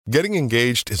Getting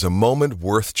engaged is a moment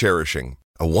worth cherishing.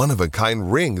 A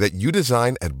one-of-a-kind ring that you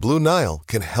design at Blue Nile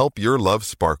can help your love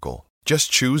sparkle.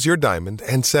 Just choose your diamond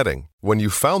and setting. When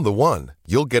you've found the one,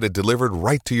 you'll get it delivered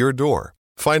right to your door.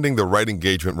 Finding the right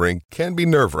engagement ring can be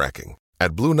nerve-wracking.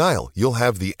 At Blue Nile, you'll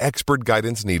have the expert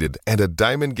guidance needed and a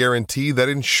diamond guarantee that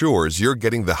ensures you're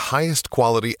getting the highest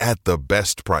quality at the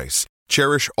best price.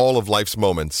 Cherish all of life's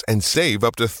moments and save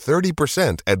up to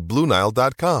 30% at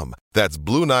BlueNile.com. That's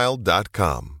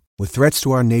BlueNile.com. With threats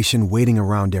to our nation waiting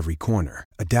around every corner,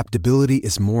 adaptability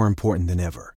is more important than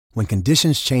ever. When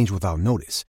conditions change without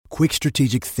notice, quick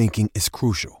strategic thinking is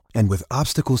crucial. And with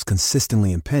obstacles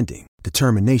consistently impending,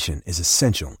 determination is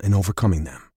essential in overcoming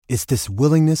them. It's this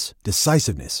willingness,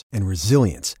 decisiveness, and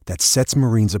resilience that sets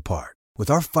Marines apart. With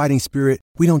our fighting spirit,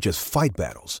 we don't just fight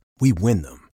battles, we win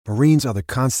them. Marines are the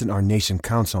constant our nation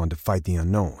counts on to fight the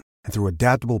unknown. And through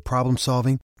adaptable problem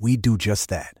solving, we do just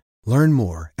that. Learn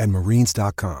more at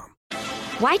Marines.com.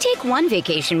 Why take one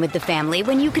vacation with the family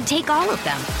when you could take all of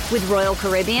them? With Royal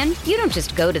Caribbean, you don't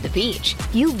just go to the beach.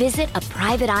 You visit a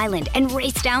private island and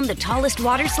race down the tallest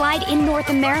water slide in North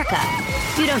America.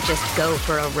 You don't just go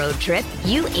for a road trip.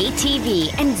 You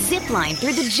ATV and zip line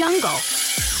through the jungle.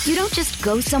 You don't just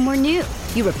go somewhere new.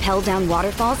 You rappel down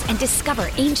waterfalls and discover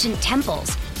ancient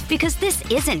temples. Because this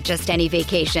isn't just any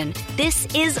vacation. This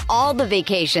is all the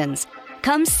vacations.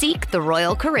 Come seek the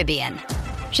Royal Caribbean.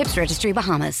 Ships Registry,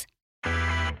 Bahamas.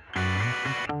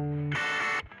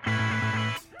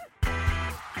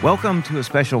 Welcome to a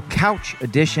special couch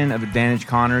edition of Advantage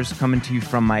Connors, coming to you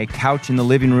from my couch in the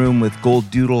living room with Gold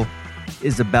Doodle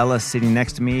Isabella sitting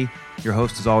next to me. Your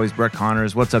host is always Brett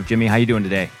Connors. What's up, Jimmy? How you doing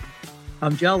today?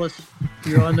 I'm jealous.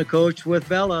 You're on the coach with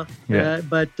Bella. Yeah.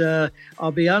 But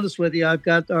I'll be honest with you. I've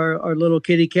got our little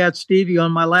kitty cat Stevie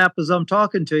on my lap as I'm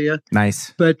talking to you.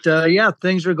 Nice. But yeah,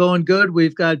 things are going good.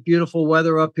 We've got beautiful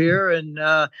weather up here. And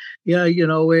yeah, you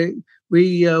know,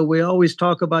 we always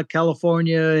talk about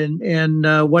California and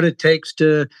what it takes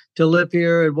to live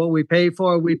here and what we pay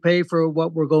for. We pay for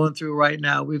what we're going through right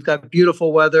now. We've got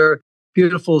beautiful weather,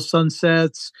 beautiful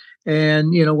sunsets.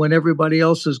 And, you know, when everybody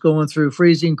else is going through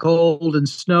freezing cold and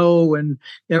snow and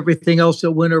everything else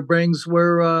that winter brings,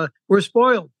 we're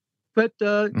spoiled. But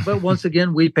once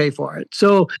again, we pay for it.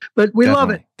 So, but we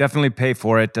love it. Definitely pay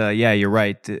for it. Yeah, you're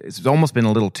right. It's almost been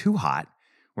a little too hot.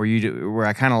 Where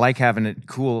I kind of like having it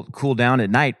cool down at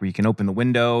night, where you can open the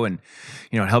window and,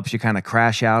 you know, it helps you kind of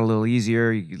crash out a little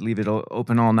easier. You can leave it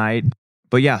open all night.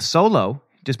 But yeah, solo.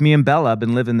 Just me and Bella have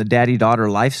been living the daddy-daughter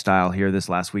lifestyle here this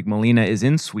last week. Melina is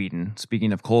in Sweden.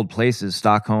 Speaking of cold places,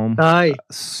 Stockholm. Hi.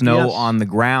 Snow on the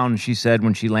ground, she said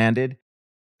when she landed.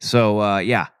 So,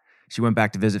 yeah, she went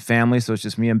back to visit family. So it's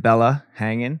just me and Bella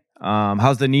hanging.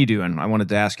 How's the knee doing? I wanted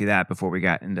to ask you that before we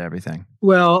got into everything.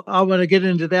 Well, I want to get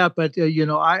into that, but you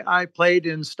know, I played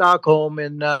in Stockholm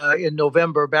in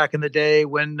November back in the day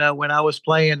when I was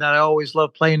playing, and I always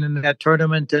loved playing in that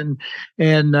tournament. And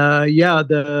yeah,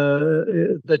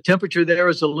 the temperature there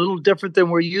is a little different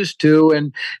than we're used to.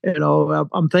 And you know,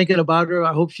 I'm thinking about her.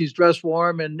 I hope she's dressed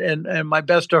warm, and my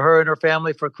best to her and her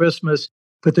family for Christmas.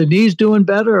 But the knee's doing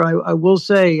better. I will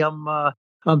say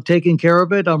I'm taking care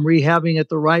of it. I'm rehabbing it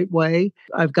the right way.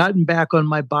 I've gotten back on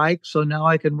my bike, so now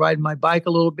I can ride my bike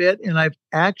a little bit. And I've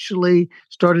actually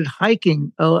started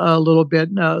hiking a little bit,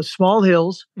 small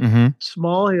hills.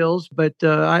 But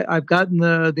I've gotten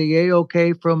the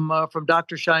A-OK from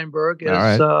Dr. Scheinberg,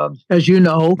 as you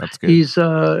know. That's good. He's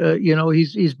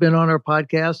he's been on our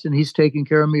podcast and he's taken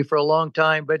care of me for a long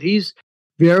time. But he's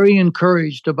very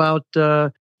encouraged about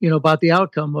the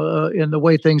outcome and the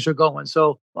way things are going.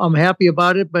 So I'm happy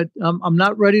about it, but I'm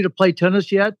not ready to play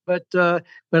tennis yet, but I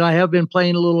have been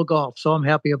playing a little golf, so I'm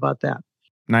happy about that.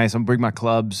 Nice. I'm bring my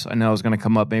clubs. I know I was going to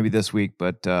come up maybe this week,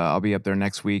 but I'll be up there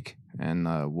next week and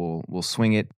we'll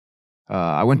swing it.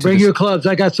 I went to bring your clubs.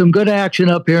 I got some good action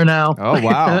up here now. Oh,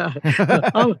 wow.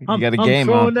 You got a game.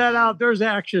 I'm throwing that out. There's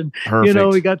action. Perfect. You know,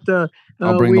 we got the,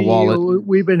 I'll bring the wallet.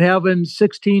 We've been having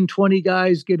 16, 20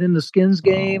 guys get in the skins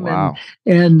game. Oh, wow.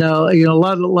 And a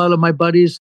lot of my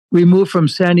buddies, we moved from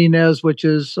San Ynez, which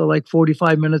is like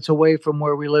 45 minutes away from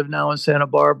where we live now in Santa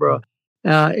Barbara.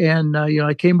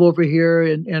 I came over here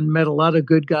and met a lot of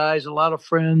good guys, a lot of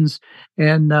friends,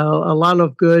 and a lot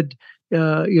of good,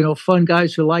 fun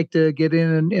guys who like to get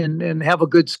in and have a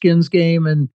good skins game.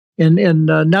 And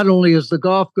not only is the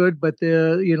golf good, but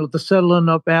the settling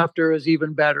up after is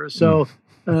even better. So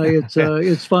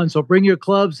It's fun. So bring your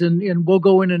clubs and we'll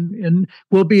go in and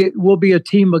we'll be a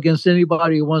team against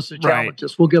anybody who wants to challenge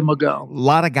us. We'll give them a go. A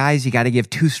lot of guys you got to give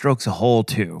 2 strokes a hole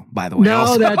to, by the way. No,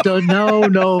 also. that does no.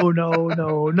 you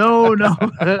know,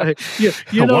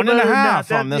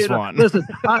 1.5 on this one. Listen,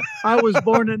 I was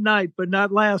born at night, but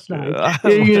not last night.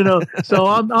 So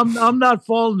I'm not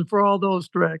falling for all those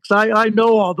tricks. I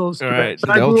know all those tricks.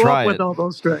 Right. I grew up with all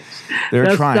those tricks.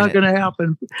 That's not going to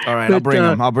happen. All right, but, I'll bring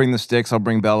them. I'll bring the sticks. I'll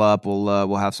bring Bella up.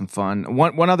 We'll have some fun.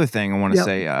 One other thing I want to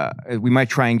say, we might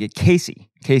try and get Casey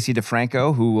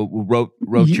DeFranco, who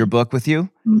wrote your book with you.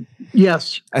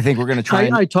 Yes, I think we're going to try.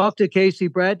 I talked to Casey,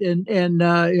 Brett,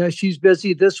 and she's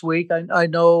busy this week. I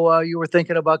know you were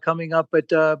thinking about coming up,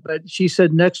 but she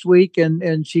said next week,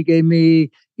 and she gave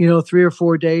me 3 or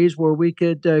 4 days where we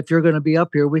could, if you're going to be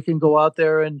up here, we can go out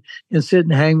there and sit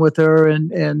and hang with her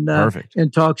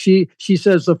and talk. She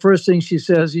says the first thing he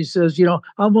says,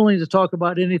 I'm willing to talk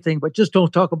about anything, but just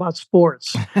don't talk about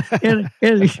sports. and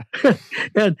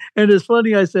it's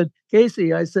funny. I said,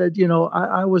 Casey, I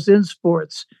was in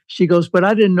sports. She goes, but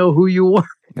I didn't know who you were.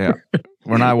 Yeah,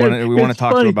 we want to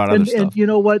talk to her about other stuff. And you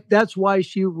know what? That's why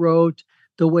she wrote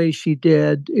the way she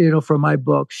did. For my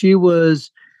book, she had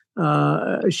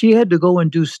to go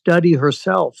and do study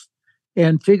herself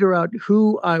and figure out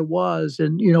who I was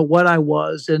and, what I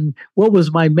was and what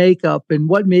was my makeup and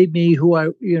what made me who I,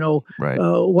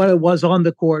 what I was on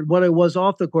the court, what I was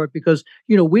off the court, because,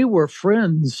 we were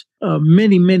friends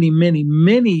many, many, many,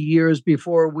 many years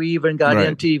before we even got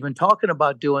into even talking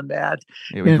about doing that.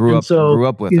 Yeah, we grew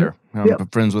up with her. I'm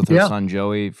friends with her son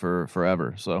Joey for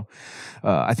forever. So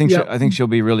I think she'll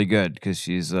be really good because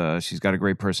she's got a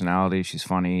great personality. She's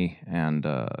funny, and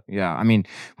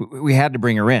we had to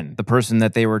bring her in. The person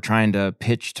that they were trying to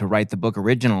pitch to write the book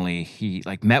originally, he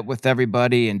met with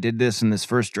everybody and did this in this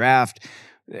first draft.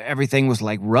 Everything was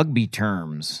like rugby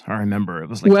terms. I remember it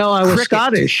was like, I was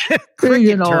Scottish.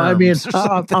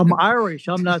 I'm Irish.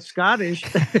 I'm not Scottish.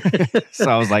 So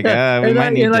I was like,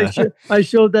 I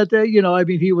showed that.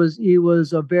 He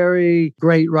was a very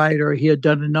great writer. He had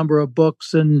done a number of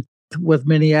books and with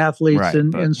many athletes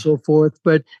and so forth.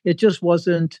 But it just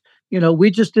wasn't.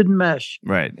 We just didn't mesh.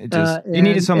 Right. It just you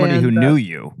needed somebody who knew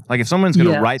you. Like if someone's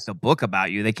going to write the book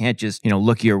about you, they can't just,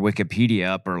 look your Wikipedia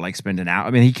up or spend an hour.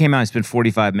 I mean, he came out and spent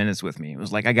 45 minutes with me. It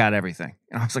was like, I got everything.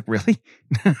 And I was like, really?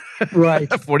 Right.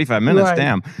 45 minutes, right.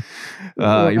 Damn.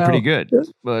 You're pretty good.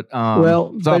 But I'm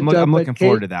looking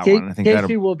forward to that one. I think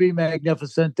Casey will be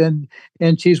magnificent and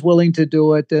she's willing to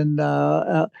do it. And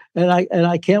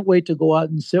I can't wait to go out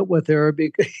and sit with her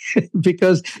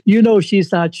because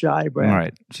she's not shy, Brad. All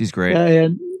right. She's great.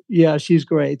 She's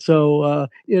great. So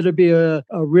it'll be a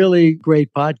really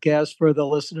great podcast for the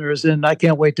listeners, and I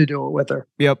can't wait to do it with her.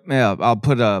 Yep. Yeah, I'll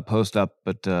put a post up,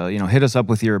 but hit us up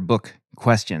with your book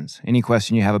questions. Any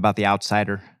question you have about The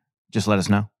Outsider, just let us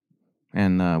know,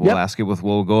 and we'll ask it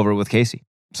we'll go over it with Casey.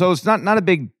 So it's not a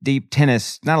big, deep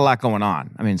tennis, not a lot going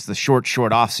on. I mean, it's the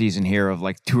short off season here of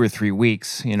 2 or 3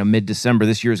 weeks. Mid-December,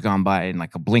 this year's gone by in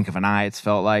a blink of an eye, it's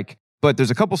felt like. But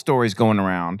there's a couple stories going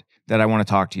around that I want to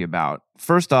talk to you about.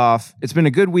 First off, it's been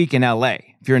a good week in LA.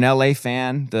 If you're an LA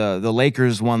fan, the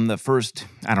Lakers won the first,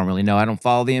 I don't really know, I don't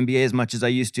follow the NBA as much as I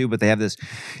used to, but they have this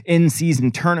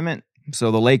in-season tournament. So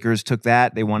the Lakers took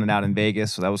that. They won it out in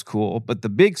Vegas, so that was cool. But the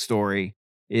big story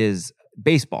is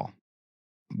baseball.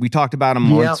 We talked about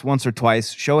him once or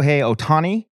twice. Shohei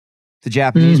Ohtani, the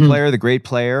Japanese player, the great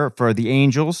player for the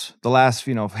Angels, the last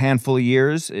handful of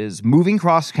years, is moving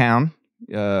across town.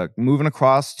 Moving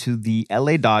across to the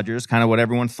LA Dodgers, kind of what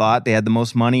everyone thought. They had the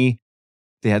most money.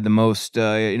 They had the most,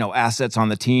 assets on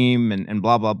the team and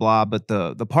blah, blah, blah. But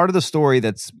the part of the story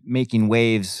that's making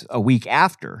waves a week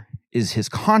after is his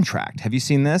contract. Have you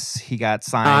seen this? He got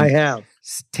signed. I have.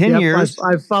 10 years.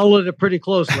 I've followed it pretty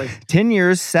closely. 10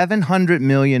 years, $700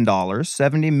 million,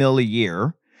 $70 million a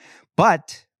year.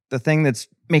 But the thing that's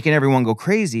making everyone go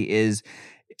crazy is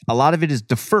a lot of it is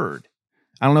deferred.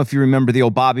 I don't know if you remember the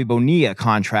old Bobby Bonilla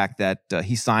contract that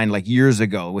he signed years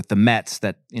ago with the Mets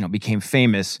that, became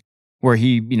famous, where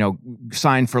he,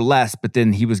 signed for less, but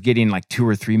then he was getting $2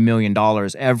 or $3 million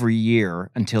every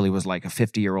year until he was a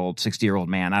 50-year-old, 60-year-old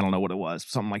man. I don't know what it was.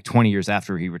 Something 20 years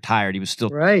after he retired, he was still,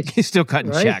 he's still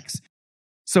cutting checks.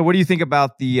 So what do you think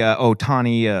about the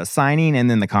Ohtani signing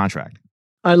and then the contract?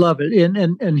 I love it.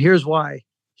 And here's why.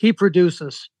 He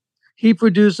produces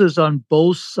on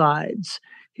both sides.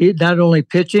 He not only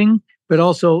pitching, but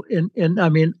also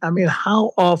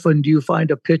how often do you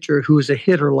find a pitcher who's a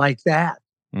hitter like that?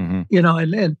 Mm-hmm.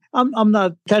 And I'm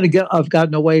not I've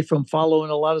gotten away from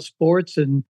following a lot of sports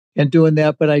and doing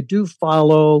that, but I do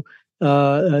follow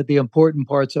the important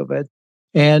parts of it.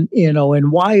 And,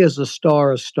 and why is a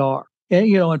star a star? And,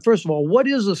 and first of all, what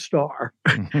is a star?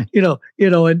 And for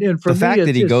the fact me,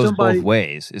 that he it's goes somebody, both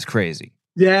ways is crazy.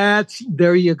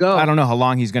 There you go. I don't know how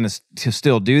long he's going to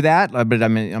still do that, but I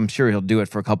mean, I'm sure he'll do it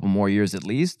for a couple more years at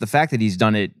least. The fact that he's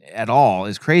done it at all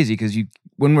is crazy because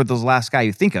when were those last guy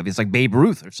you think of? It's like Babe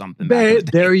Ruth or something.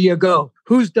 There you go.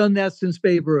 Who's done that since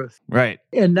Babe Ruth? Right.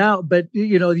 And now, but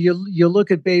you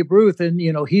look at Babe Ruth, and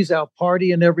he's out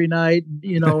partying every night,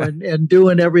 and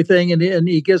doing everything, and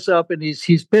he gets up and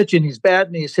he's pitching, he's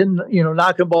batting, he's hitting,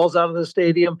 knocking balls out of the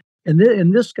stadium,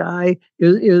 and this guy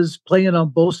is playing on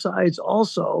both sides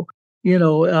also,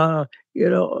 pitching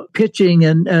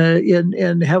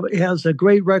and has a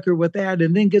great record with that,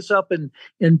 and then gets up and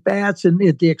bats, and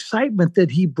the excitement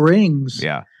that he brings,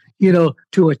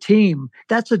 to a team,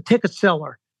 that's a ticket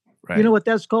seller. Right. You know what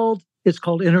that's called? It's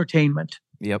called entertainment.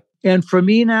 Yep. And for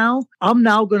me now, I'm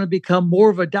now going to become more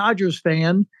of a Dodgers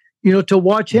fan, to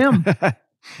watch him.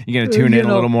 You're going to tune in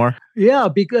a little more? Yeah,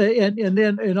 because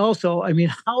and also, I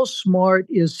mean, how smart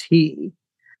is he?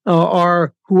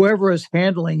 Or whoever is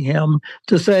handling him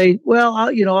to say, well,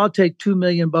 I'll take $2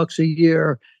 million a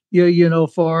year,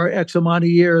 for X amount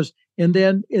of years, and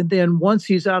then once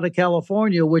he's out of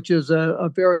California, which is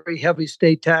a very heavy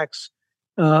state tax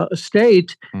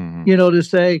state, to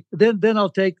say, then I'll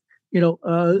take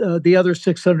the other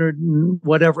 600 and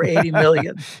whatever 80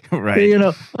 million.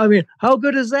 Right. I mean, how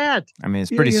good is that? I mean,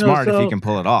 it's pretty smart if he can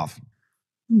pull it off.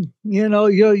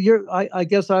 I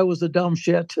guess I was a dumb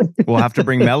shit. We'll have to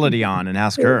bring Melody on and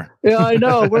ask her. Yeah, I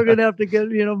know. We're going to have to get,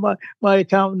 my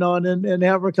accountant on and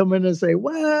have her come in and say,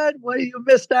 what you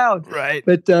missed out? Right.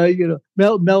 But,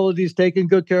 Melody's taking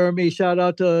good care of me. Shout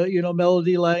out to,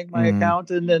 Melody Lang, my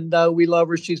accountant, and we love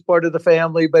her. She's part of the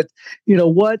family. But,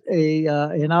 what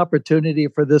an opportunity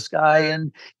for this guy,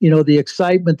 and, the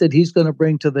excitement that he's going to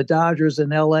bring to the Dodgers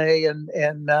in LA.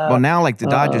 Well, now like the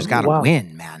Dodgers got to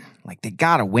win, man. Like they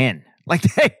got to win. Like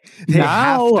they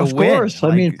now, have to win. Of course.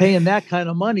 I mean, paying that kind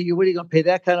of money, what are you going to pay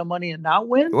that kind of money and not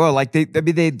win? Well, like they've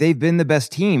been the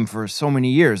best team for so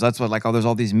many years. That's what there's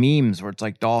all these memes where it's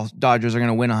like Dodgers are going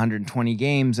to win 120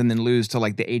 games and then lose to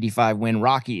like the 85 win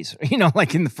Rockies,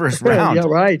 like in the first round. Yeah,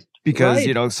 right. Because,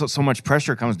 so much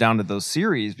pressure comes down to those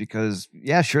series because,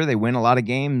 yeah, sure, they win a lot of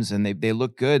games and they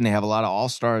look good and they have a lot of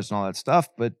all-stars and all that stuff,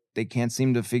 but they can't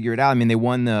seem to figure it out. I mean, they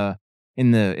won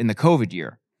in the COVID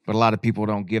year. But a lot of people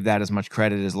don't give that as much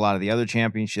credit as a lot of the other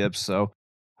championships. So,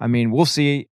 I mean, we'll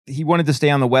see. He wanted to stay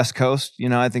on the West Coast,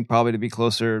 I think probably to be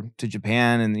closer to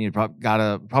Japan. And he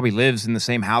probably lives in the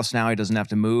same house now. He doesn't have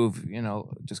to move,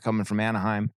 just coming from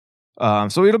Anaheim.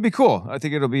 So it'll be cool. I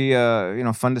think it'll be,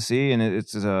 fun to see. And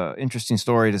it's an interesting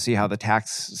story to see how the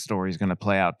tax story is going to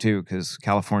play out, too, because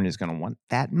California is going to want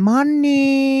that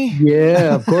money.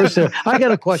 Yeah, of course. I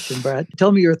got a question, Brad.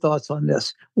 Tell me your thoughts on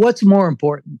this. What's more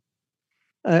important?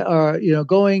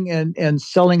 Going and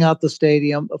selling out the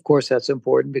stadium, of course, that's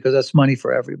important because that's money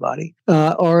for everybody.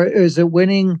 Or is it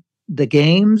winning the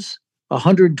games,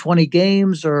 120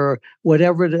 games or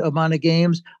whatever the amount of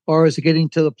games, or is it getting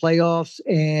to the playoffs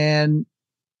and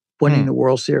winning the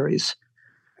World Series?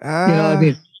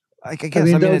 The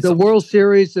World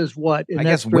Series is what? I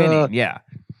guess winning, yeah.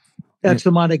 X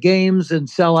amount of games and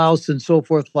sellouts and so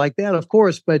forth like that, of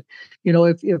course. But,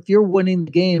 if you're winning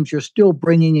the games, you're still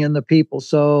bringing in the people.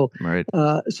 So, right.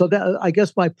 So that, I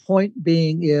guess my point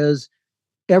being is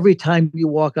every time you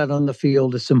walk out on the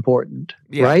field, it's important,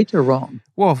 right or wrong?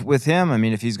 Well, with him, I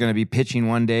mean, if he's going to be pitching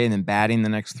one day and then batting the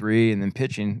next three and then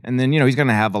pitching, and then, he's going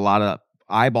to have a lot of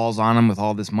eyeballs on him with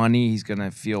all this money. He's going to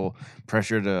feel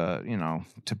pressure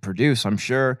to produce, I'm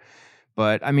sure.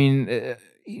 But I mean,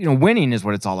 winning is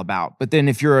what it's all about. But then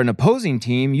if you're an opposing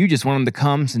team, you just want them to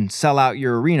come and sell out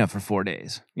your arena for 4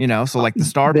 days. So like the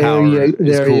star power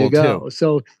is cool too.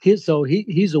 So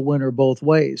he's a winner both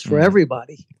ways for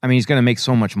everybody. I mean, he's going to make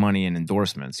so much money in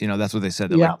endorsements. That's what they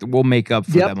said. Like, we'll make up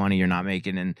for that money you're not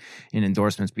making in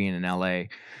endorsements being in LA.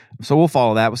 So we'll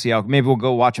follow that. We'll see how. Maybe we'll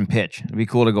go watch him pitch. It'd be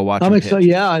cool to go watch him pitch.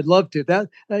 Yeah, I'd love to. That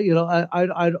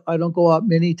I don't go out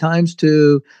many times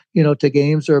to to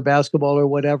games or basketball or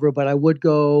whatever, but I would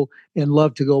go and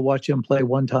love to go watch him play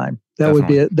one time.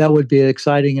 That would be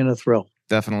exciting and a thrill.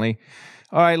 Definitely.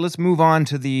 All right, let's move on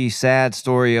to the sad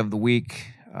story of the week.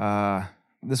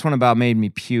 This one about made me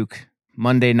puke.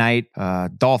 Monday night,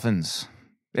 Dolphins.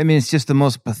 I mean, it's just the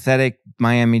most pathetic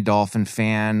Miami Dolphin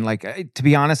fan. Like, to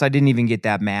be honest, I didn't even get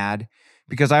that mad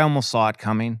because I almost saw it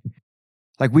coming.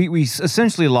 Like, we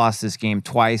essentially lost this game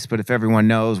twice, but if everyone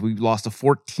knows, we lost a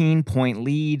 14-point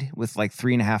lead with like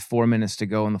 3.5, 4 minutes to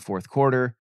go in the fourth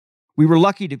quarter. We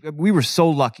were so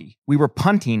lucky. We were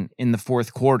punting in the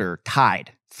fourth quarter,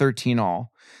 tied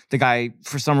 13-all. The guy,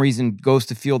 for some reason, goes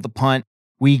to field the punt.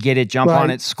 We get it, jump on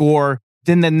it, score.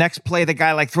 Then the next play, the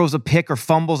guy throws a pick or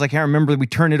fumbles. I can't remember. We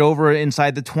turn it over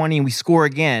inside the 20 and we score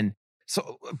again.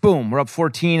 So boom, we're up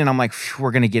 14 and I'm like,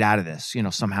 we're going to get out of this.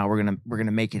 Somehow we're going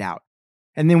to make it out.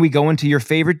 And then we go into your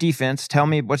favorite defense. Tell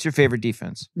me, what's your favorite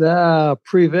defense?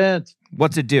 Prevent.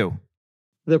 What's it do?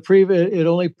 It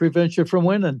only prevents you from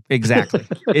winning. Exactly.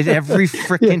 It's every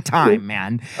freaking time,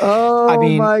 man. Oh,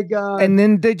 my God. And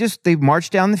then they march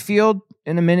down the field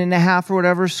in a minute and a half or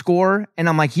whatever, score. And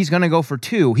I'm like, he's going to go for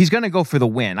 2. He's going to go for the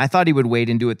win. I thought he would wait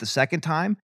and do it the second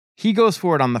time. He goes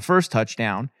for it on the first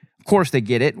touchdown. Of course, they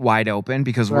get it wide open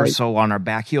because we're so on our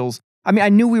back heels. I mean, I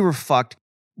knew we were fucked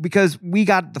because we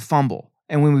got the fumble.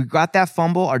 And when we got that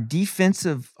fumble,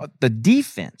 the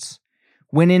defense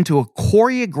went into a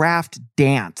choreographed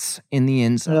dance in the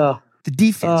end zone. The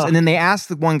defense. And then they asked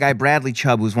the one guy, Bradley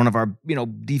Chubb, who's one of our,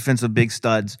 defensive big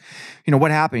studs,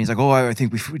 what happened? He's like, I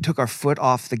think we took our foot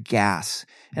off the gas.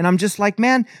 And I'm just like,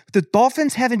 man, the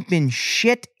Dolphins haven't been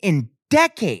shit in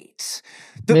decades.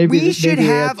 We should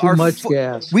have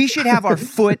our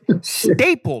foot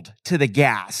stapled to the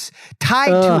gas, tied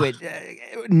to it,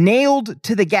 nailed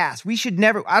to the gas. We should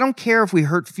never, I don't care if we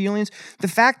hurt feelings. The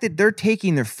fact that they're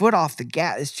taking their foot off the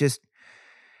gas is just,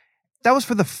 that was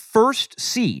for the first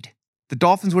seed. The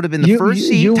Dolphins would have been the first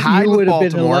seed, tied with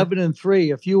Baltimore. You would have been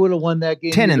 11-3 if you would have won that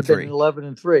game. 10-3.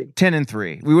 11-3.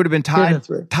 10-3. We would have been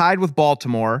tied with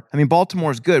Baltimore. I mean,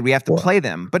 Baltimore's good. We have to play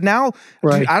them. But now,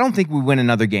 dude, I don't think we win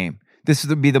another game. This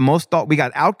would be the most thought. We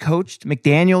got outcoached.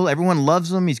 McDaniel, everyone loves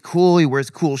him. He's cool. He wears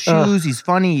cool shoes. He's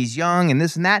funny. He's young and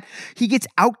this and that. He gets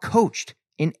outcoached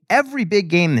in every big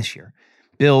game this year.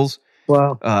 Bills,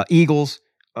 Eagles,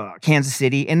 Kansas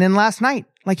City. And then last night,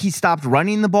 he stopped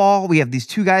running the ball. We have these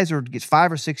two guys who get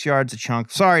 5 or 6 yards a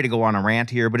chunk. Sorry to go on a rant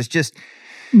here, but it's just,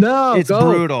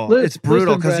 brutal. It's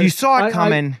brutal because you saw it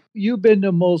coming. You've been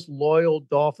the most loyal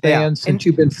Dolphin fan since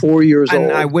you've been 4 years old.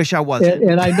 And I wish I wasn't.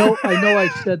 And I know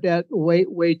I've said that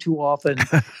way too often,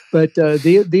 but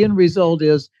the end result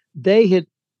is they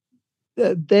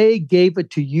gave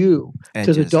it to you,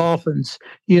 to the Dolphins,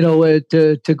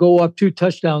 to go up 2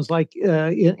 touchdowns in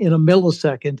a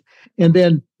millisecond, and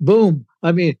then boom.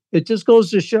 I mean, it just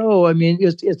goes to show. I mean,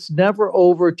 it's never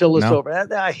over till it's over.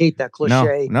 I hate that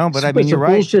cliche. No, but I mean, you're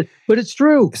right. Bullshit, but it's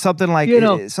true. Something like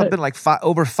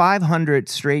over 500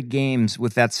 straight games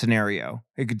with that scenario.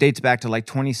 It dates back to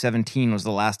 2017 was the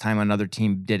last time another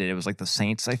team did it. It was the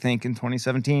Saints, I think, in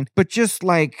 2017. But just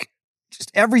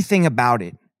everything about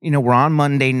it. We're on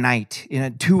Monday night.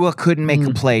 Tua couldn't make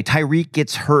a play. Tyreek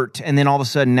gets hurt. And then all of a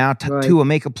sudden now Tua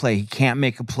make a play. He can't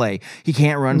make a play. He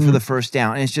can't run for the first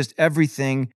down. And it's just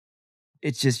everything.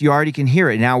 It's just, you already can hear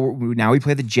it. Now we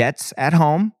play the Jets at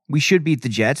home. We should beat the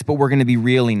Jets, but we're going to be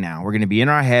reeling now. We're going to be in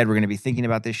our head. We're going to be thinking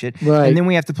about this shit. Right. And then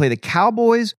we have to play the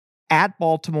Cowboys at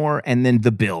Baltimore and then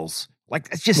the Bills.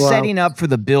 It's just setting up for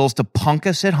the Bills to punk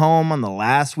us at home on the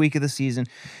last week of the season.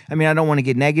 I mean, I don't want to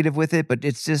get negative with it, but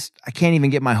it's just, I can't even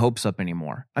get my hopes up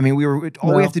anymore. I mean, we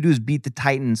have to do is beat the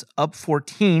Titans up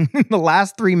 14 in the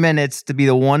last 3 minutes to be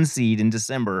the 1 seed in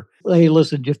December. Hey,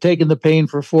 listen, you've taken the pain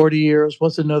for 40 years.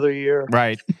 What's another year?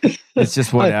 Right. It's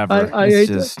just whatever. I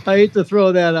hate to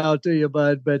throw that out to you,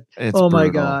 bud, but my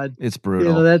God. It's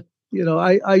brutal.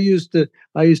 I used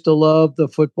to love the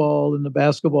football and the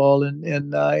basketball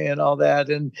and all that,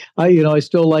 and I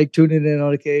still like tuning in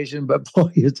on occasion. But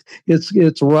boy,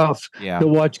 it's rough to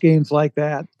watch games like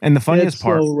that. And the funniest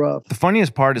part, so rough. The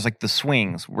funniest part is the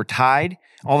swings. We're tied.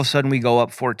 All of a sudden, we go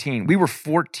up 14. We were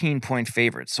 14-point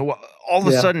favorites. So all of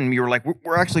a sudden, you were like,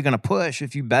 "We're actually going to push."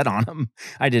 If you bet on them,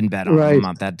 I didn't bet on them. I'm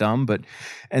not that dumb, but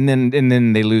and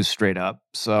then they lose straight up.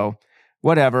 So.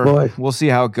 Whatever. Boy. We'll see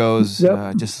how it goes.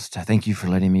 Yep. Just thank you for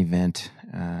letting me vent.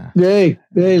 Hey,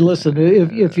 listen,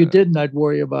 if you didn't, I'd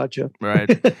worry about you. Right.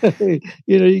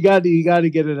 You got to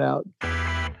get it out.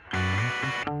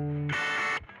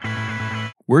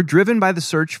 We're driven by the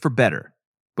search for better.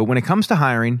 But when it comes to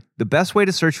hiring, the best way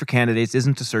to search for candidates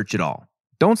isn't to search at all.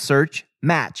 Don't search,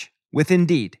 match with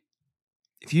Indeed.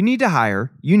 If you need to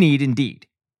hire, you need Indeed.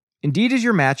 Indeed is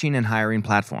your matching and hiring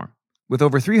platform. With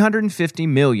over 350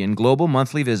 million global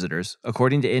monthly visitors,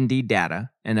 according to Indeed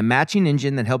data, and a matching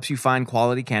engine that helps you find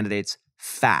quality candidates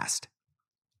fast.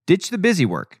 Ditch the busy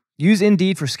work. Use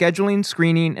Indeed for scheduling,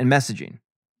 screening, and messaging,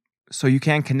 so you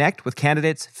can connect with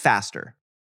candidates faster.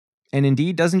 And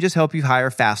Indeed doesn't just help you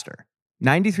hire faster.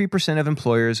 93% of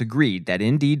employers agreed that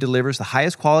Indeed delivers the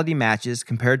highest quality matches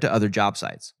compared to other job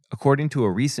sites, according to a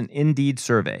recent Indeed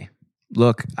survey.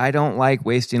 Look, I don't like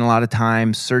wasting a lot of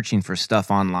time searching for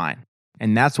stuff online.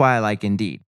 And that's why I like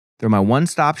Indeed. They're my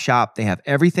one-stop shop. They have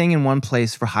everything in one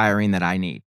place for hiring that I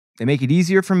need. They make it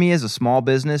easier for me as a small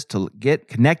business to get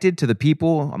connected to the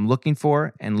people I'm looking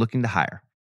for and looking to hire.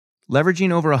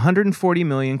 Leveraging over 140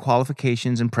 million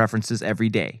qualifications and preferences every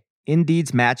day,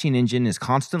 Indeed's matching engine is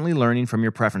constantly learning from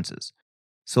your preferences.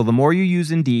 So the more you use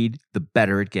Indeed, the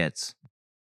better it gets.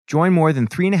 Join more than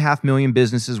 3.5 million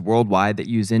businesses worldwide that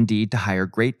use Indeed to hire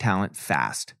great talent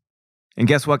fast. And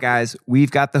guess what, guys?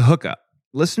 We've got the hookup.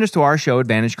 Listeners to our show,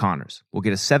 Advantage Connors, will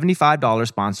get a $75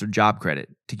 sponsored job credit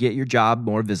to get your job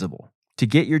more visible. To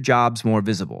get your jobs more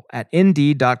visible at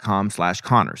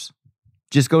Indeed.com/Connors.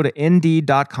 Just go to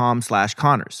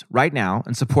Indeed.com/Connors right now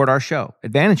and support our show,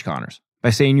 Advantage Connors,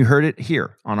 by saying you heard it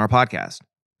here on our podcast.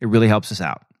 It really helps us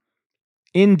out.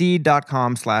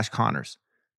 Indeed.com/Connors.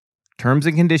 Terms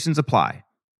and conditions apply.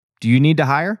 Do you need to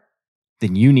hire?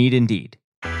 Then you need Indeed.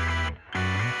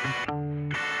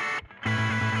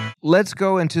 Let's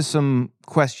go into some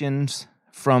questions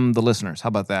from the listeners. How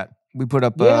about that? We put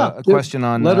up a question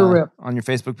on your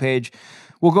Facebook page.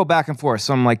 We'll go back and forth.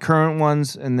 Some like current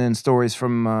ones and then stories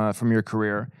from your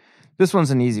career. This one's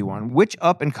an easy one. Which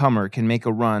up-and-comer can make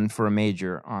a run for a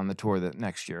major on the tour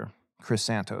next year? Chris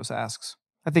Santos asks.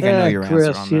 I think I know your Chris,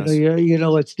 answer on this. You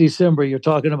know, it's December. You're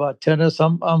talking about tennis.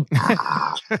 I'm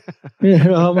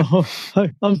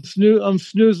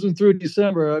snoozing through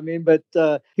December. I mean, but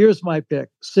here's my pick: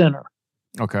 Sinner.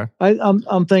 Okay.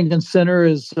 I'm thinking Sinner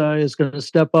is going to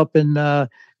step up and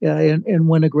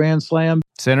win a Grand Slam.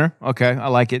 Sinner, okay, I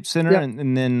like it. Sinner, yeah.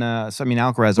 and then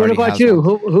Alcaraz. What about you?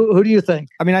 Who do you think?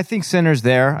 I mean, I think Sinner's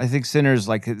there. I think Sinner's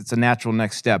like it's a natural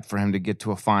next step for him to get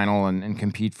to a final and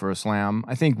compete for a slam.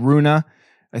 I think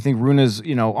Runa's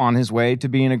on his way to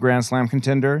being a Grand Slam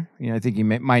contender. I think he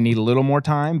might need a little more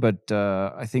time, but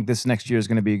I think this next year is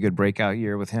going to be a good breakout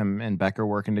year with him and Becker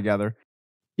working together.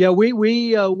 Yeah, we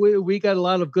got a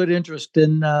lot of good interest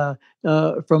in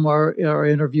from our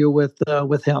interview with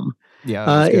him.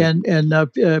 Yeah,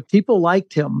 and people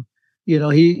liked him.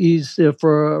 He's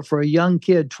for a young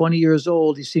kid, 20 years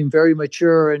old. He seemed very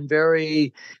mature and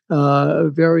very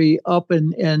up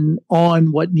and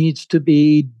on what needs to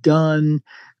be done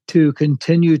to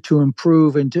continue to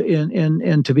improve and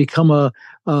to become a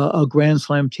Grand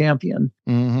Slam champion.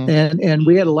 Mm-hmm. And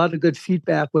we had a lot of good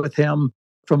feedback with him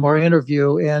from our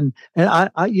interview, and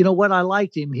I you know what, I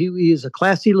liked him. He's a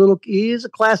classy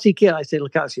kid. I say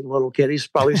classy little kid. He's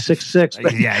probably 6'6",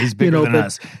 but yeah, he's bigger than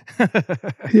us.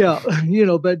 Yeah,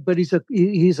 but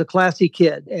he's a classy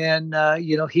kid, and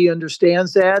he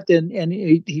understands that, and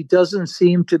he doesn't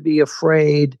seem to be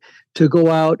afraid to go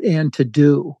out and to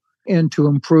do and to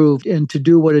improve and to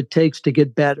do what it takes to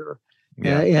get better.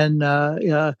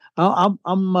 Yeah. I'm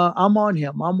on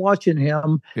him. I'm watching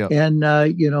him. Yep. And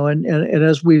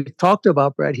as we've talked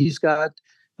about, Brett, he's got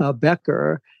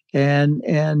Becker,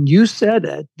 and you said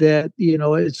it, that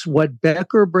it's what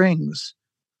Becker brings.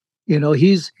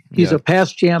 He's a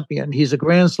past champion. He's a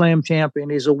Grand Slam champion.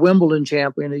 He's a Wimbledon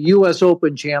champion, a U.S.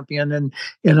 Open champion, and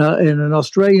an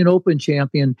Australian Open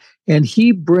champion. And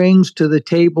he brings to the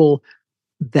table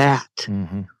that.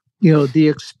 Mm-hmm. The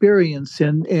experience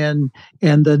and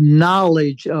the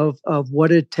knowledge of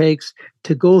what it takes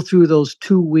to go through those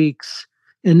 2 weeks,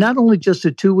 and not only just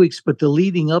the 2 weeks, but the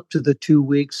leading up to the 2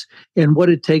 weeks, and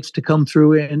what it takes to come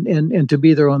through and to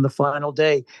be there on the final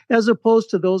day, as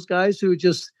opposed to those guys who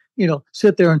just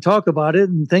sit there and talk about it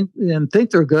and think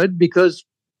they're good because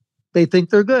they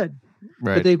think they're good.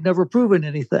 Right. But they've never proven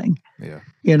anything.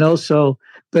 Yeah. So,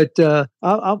 but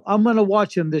I'm going to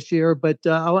watch him this year, but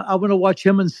I'm going to watch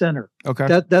him in Sinner.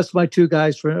 Okay. That's my two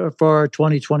guys for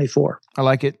 2024. I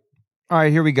like it. All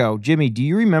right, here we go. Jimmy, do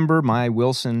you remember my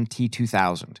Wilson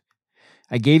T2000?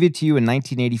 I gave it to you in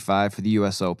 1985 for the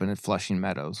U.S. Open at Flushing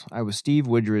Meadows. I was Steve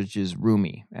Woodridge's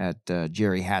roomie at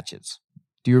Jerry Hatchett's.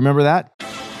 Do you remember that?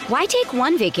 Why take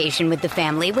one vacation with the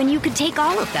family when you could take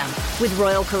all of them? With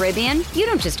Royal Caribbean, you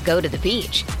don't just go to the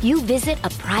beach. You visit a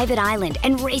private island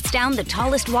and race down the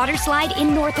tallest water slide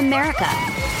in North America.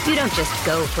 You don't just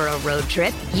go for a road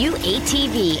trip. You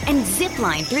ATV and zip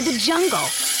line through the jungle.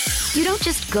 You don't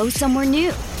just go somewhere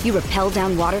new. You rappel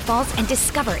down waterfalls and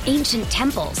discover ancient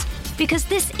temples. Because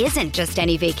this isn't just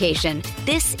any vacation.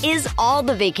 This is all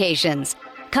the vacations.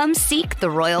 Come seek the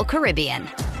Royal Caribbean.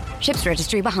 Ships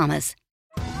Registry, Bahamas.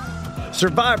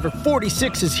 Survivor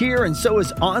 46 is here, and so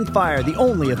is On Fire, the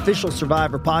only official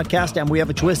Survivor podcast, and we have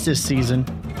a twist this season.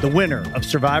 The winner of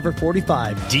Survivor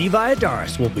 45, Dee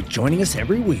Valladares, will be joining us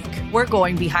every week. We're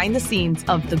going behind the scenes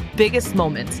of the biggest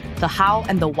moments, the how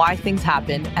and the why things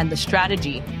happen, and the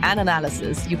strategy and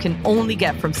analysis you can only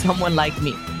get from someone like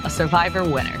me, a Survivor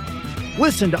winner.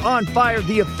 Listen to On Fire,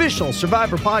 the official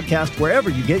Survivor podcast, wherever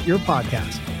you get your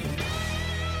podcast.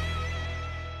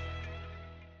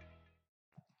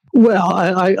 Well,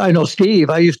 I know Steve.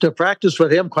 I used to practice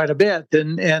with him quite a bit,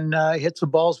 and hit some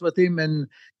balls with him, and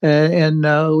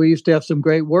we used to have some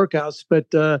great workouts.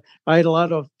 But I had a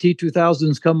lot of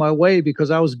T2000s come my way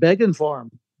because I was begging for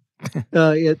them.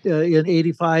 In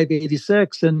 85,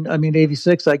 86, and I mean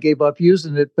 86, I gave up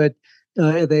using it, but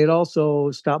they had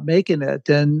also stopped making it,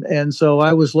 and so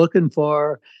I was looking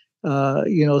for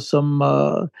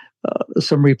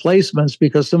some replacements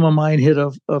because some of mine hit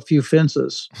a few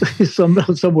fences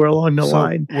somewhere along the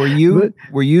line.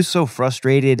 Were you so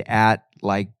frustrated at,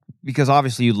 like, because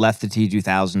obviously you left the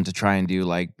T2000 to try and do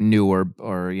like newer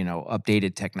or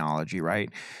updated technology, right?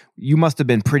 You must have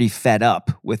been pretty fed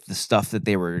up with the stuff that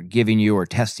they were giving you or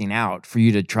testing out for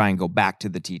you to try and go back to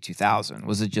the T2000.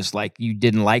 Was it just like you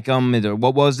didn't like them?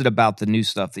 What was it about the new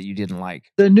stuff that you didn't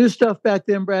like? The new stuff back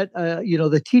then, Brett,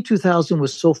 the T2000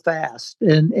 was so fast,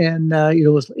 and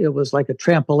it was like a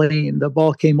trampoline. The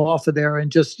ball came off of there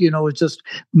and just came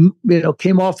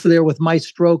off of there with my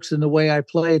strokes and the way I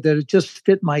played, that it just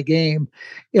fit my game.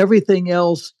 Everything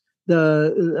else,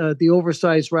 the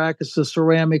oversized rackets, the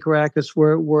ceramic rackets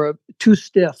were too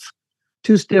stiff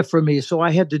for me. So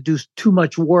I had to do too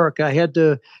much work. I had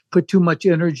to put too much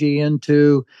energy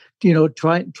into,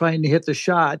 trying to hit the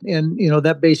shot. And,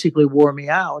 that basically wore me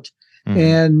out.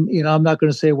 And, I'm not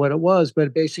going to say what it was,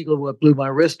 but basically what blew my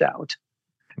wrist out,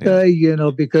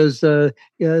 because the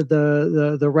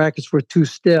rackets were too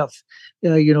stiff.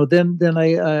 Then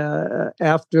I,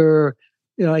 after,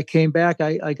 I came back,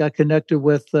 I got connected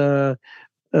with the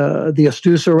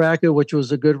Astusa racket, which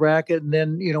was a good racket. And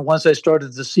then, once I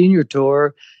started the senior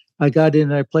tour, I got in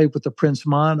and I played with the Prince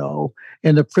Mono.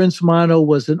 And the Prince Mono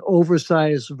was an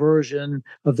oversized version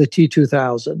of the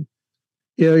T2000.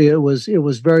 It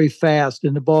was very fast,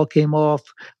 and the ball came off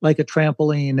like a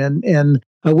trampoline. And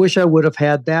I wish I would have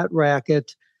had that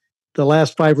racket the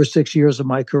last 5 or 6 years of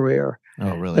my career.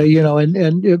 Oh, really?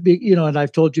 And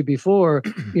I've told you before,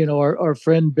 our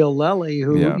friend Bill Lely,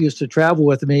 who used to travel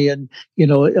with me, and,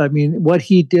 what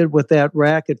he did with that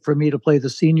racket for me to play the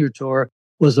senior tour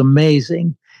was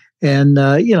amazing. And,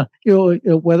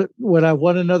 whether I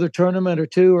won another tournament or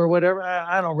two or whatever,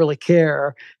 I don't really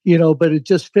care, but it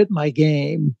just fit my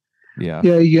game. Yeah.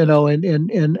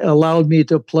 And allowed me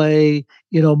to play,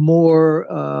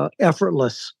 more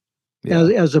effortless. Yeah.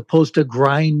 As opposed to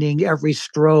grinding every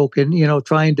stroke and,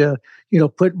 trying to,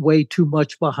 put way too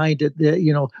much behind it,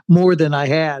 more than I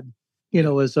had,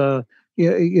 as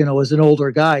an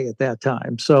older guy at that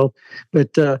time. So,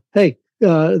 but hey,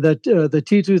 the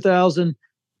T2000,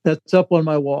 that's up on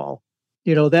my wall.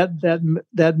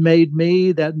 That made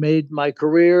me, that made my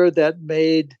career, that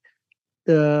made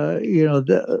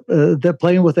the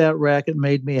playing with that racket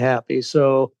made me happy.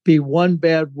 So be one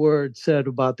bad word said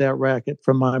about that racket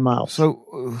from my mouth.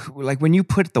 So like when you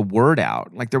put the word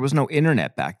out, like there was no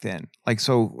internet back then. Like,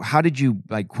 so how did you,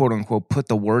 like, quote unquote, put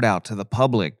the word out to the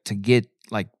public to get,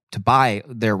 like, to buy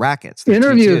their rackets?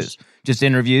 Interviews. Just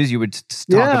interviews. You would talk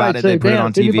about it. They put it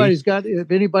on TV. If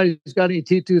anybody's got any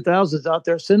T2000s out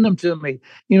there, send them to me.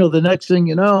 The next thing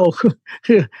you know,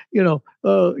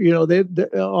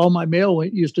 all my mail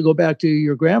used to go back to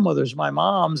your grandmother's, my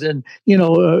mom's, and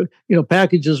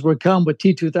packages would come with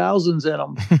T2000s in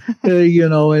them.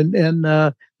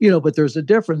 But there's a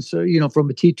difference. From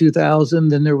a T2000,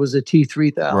 then there was a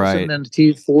T3000, right, then a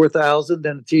T4000,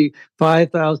 then a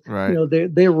T5000.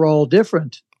 Right. They were all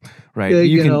different. Right.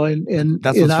 And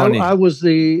that's what's funny. I was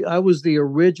the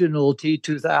original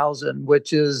T2000,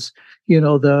 which is, it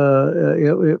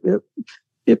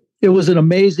was an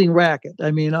amazing racket.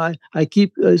 I mean, I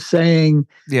keep saying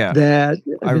that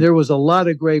there was a lot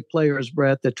of great players,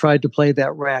 Brett, that tried to play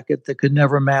that racket that could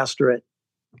never master it.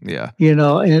 Yeah.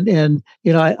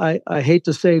 I hate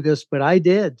to say this, but I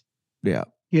did. Yeah.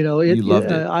 You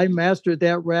loved it. I mastered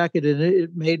that racket, and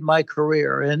it made my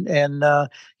career. Would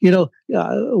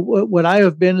I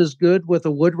have been as good with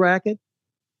a wood racket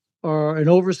or an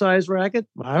oversized racket?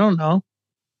 I don't know.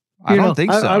 I don't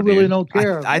think so. I really don't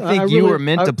care. I think you were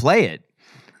meant to play it.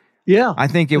 Yeah. I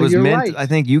think it was meant. Right. I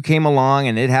think you came along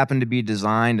and it happened to be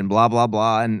designed and blah, blah,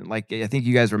 blah. And like, I think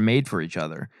you guys were made for each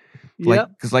other.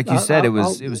 Because like you said, it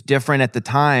was different at the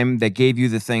time that gave you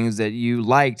the things that you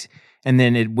liked. And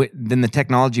then then the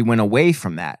technology went away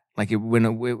from that. Like it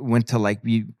went to like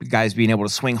you guys being able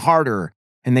to swing harder,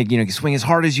 and then you swing as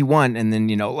hard as you want, and then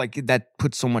like that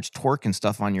puts so much torque and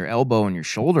stuff on your elbow and your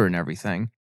shoulder and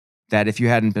everything that if you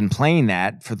hadn't been playing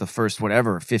that for the first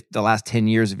the last 10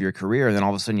 years of your career, then all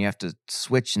of a sudden you have to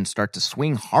switch and start to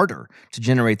swing harder to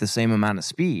generate the same amount of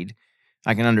speed.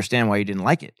 I can understand why you didn't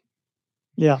like it.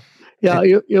 Yeah.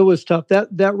 It was tough.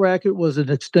 That racket was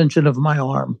an extension of my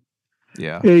arm.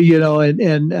 Yeah.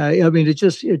 I mean, it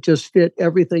just fit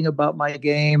everything about my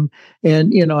game.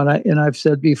 And, I've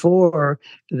said before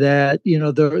that,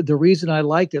 the reason I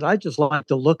liked it, I just liked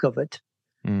the look of it.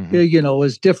 Mm-hmm. It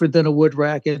was different than a wood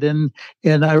racket. And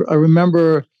I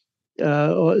remember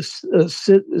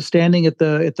standing at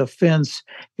the fence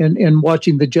and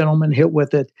watching the gentleman hit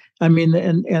with it. I mean,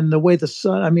 and the way the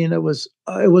sun. I mean, it was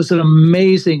an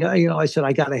amazing. I said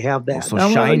I got to have that. So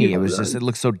shiny. It was just. It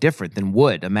looks so different than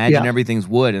wood. Imagine everything's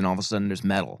wood, and all of a sudden there's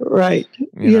metal. Right.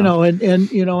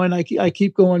 And I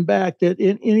keep going back that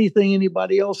anything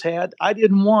anybody else had, I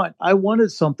didn't want. I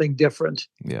wanted something different.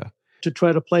 Yeah. To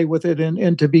try to play with it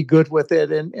and to be good with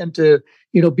it and to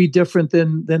be different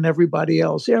than everybody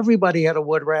else. Everybody had a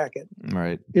wood racket,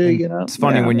 right? It's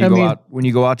funny when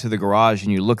you go out to the garage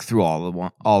and you look through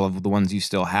all of the ones you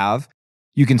still have.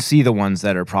 You can see the ones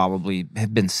that are probably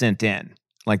have been sent in.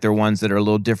 Like they're ones that are a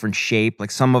little different shape.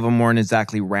 Like some of them weren't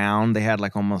exactly round. They had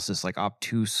like almost this like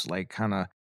obtuse like kind of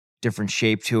different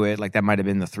shape to it. Like that might have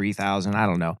been the 3000. I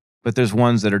don't know. But there's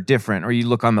ones that are different, or you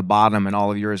look on the bottom and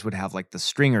all of yours would have like the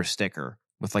stringer sticker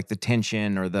with like the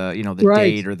tension or the, the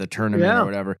date or the tournament or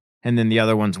whatever. And then the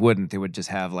other ones wouldn't. They would just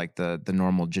have like the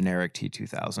normal generic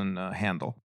T2000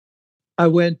 handle. I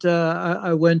went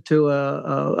to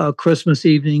a Christmas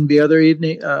evening the other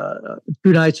evening, 2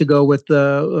 nights ago with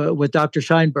Dr.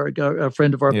 Scheinberg, a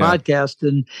friend of our podcast,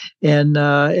 and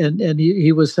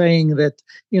he was saying that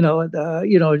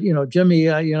Jimmy,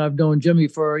 I've known Jimmy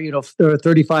for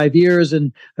 35 years,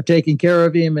 and I've taken care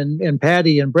of him, and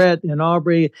Patty and Brett and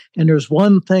Aubrey, and there's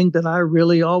one thing that I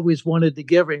really always wanted to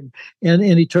give him, and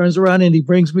he turns around and he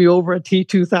brings me over a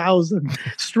T2000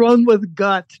 strung with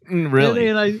gut. Really?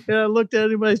 And I looked at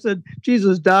him and I said,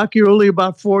 Jesus, Doc, you're only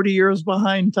about 40 years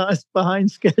behind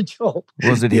schedule.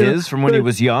 Was it his from when he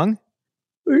was young?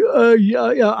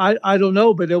 I don't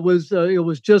know, but it was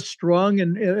just strung,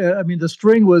 and I mean the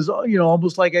string was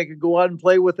almost like I could go out and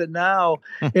play with it now,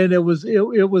 and it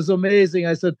was amazing.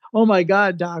 I said, "Oh my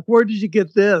God, Doc, where did you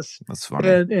get this?" That's funny.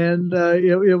 And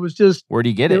it was just, where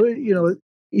did he get it?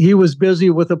 He was busy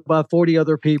with about 40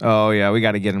 other people. Oh yeah, we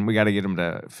got to get him. We got to get him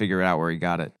to figure out where he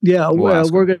got it. Yeah,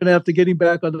 we're going to have to get him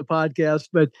back on the podcast.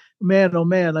 But man, oh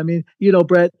man, I mean,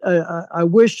 Brett, I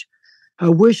wish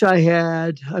I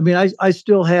had. I mean, I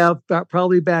still have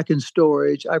probably back in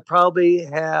storage. I probably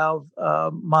have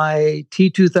my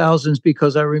T2000s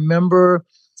because I remember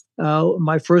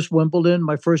my first Wimbledon,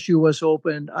 my first U.S.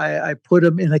 Open. I put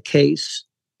them in a case.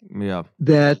 Yeah.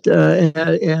 That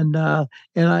and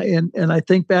I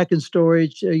think back in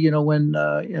storage, when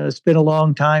it's been a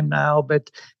long time now, but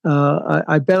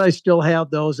I bet I still have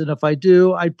those, and if I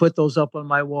do, I'd put those up on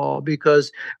my wall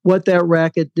because what that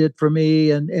racket did for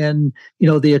me, and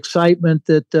the excitement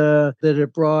that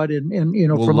it brought, and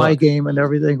for my game and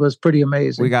everything was pretty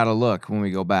amazing. We got to look when we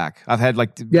go back. I've had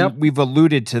we've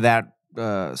alluded to that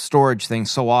storage thing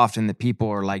so often that people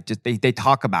are like, just they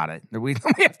talk about it. We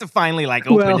have to finally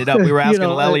open it up. We were asking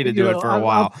Lely to do it for a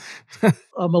while.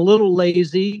 I'm a little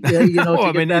lazy, I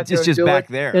mean, it's just back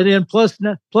there. And then plus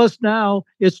now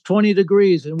it's 20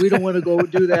 degrees, and we don't want to go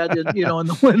do that in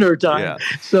the winter time. Yeah.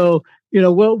 So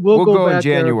we'll go back in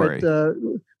January. There,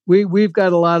 but, we've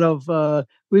got a lot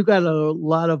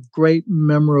of great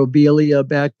memorabilia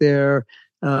back there.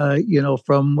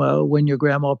 From when your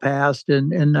grandma passed,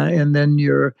 and then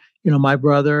your, my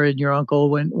brother and your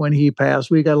uncle when he passed.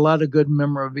 We got a lot of good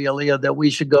memorabilia that we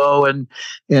should go and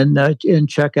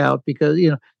check out because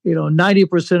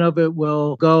 90% of it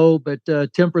will go, but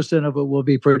 10% of it will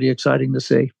be pretty exciting to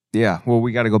see. Yeah, well,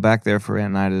 we got to go back there for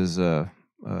Aunt Nida's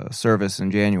service in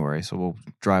January, so we'll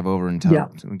drive over and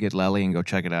get Lely and go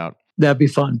check it out. That'd be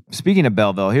fun. Speaking of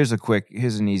Belleville, here's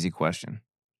an easy question.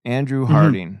 Andrew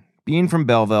Harding. Mm-hmm. Being from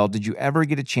Belleville, did you ever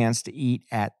get a chance to eat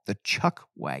at the Chuck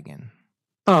Wagon?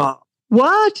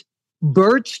 What?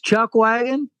 Bert's Chuck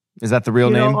Wagon? Is that the real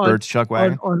name? Bert's Chuck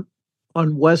Wagon?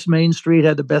 On West Main Street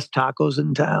had the best tacos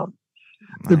in town.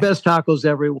 Nice. The best tacos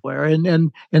everywhere.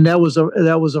 And that was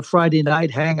a Friday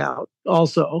night hangout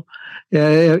also.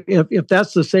 If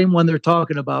that's the same one they're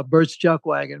talking about, Bert's Chuck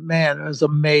Wagon, man, it was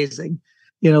amazing.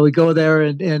 We go there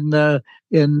and go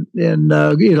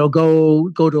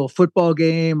to a football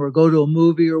game or go to a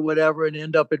movie or whatever and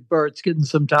end up at Bert's getting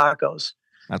some tacos.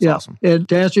 That's awesome. And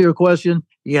to answer your question,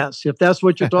 yes, if that's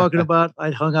what you're talking about, I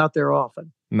hung out there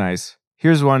often. Nice.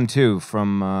 Here's one too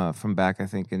from back, I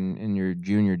think, in your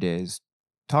junior days.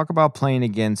 Talk about playing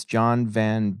against John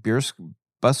Van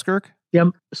Buskirk. Yeah,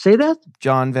 say that.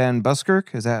 John Van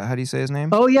Buskirk. Is that how do you say his name?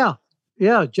 Oh yeah.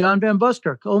 Yeah, John Van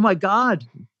Buskirk. Oh my God.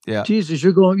 Yeah. Jesus,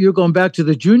 you're going back to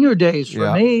the junior days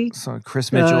for me. So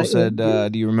Chris Mitchell said,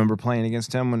 do you remember playing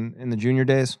against him in the junior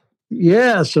days?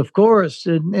 Yes, of course,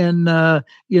 and we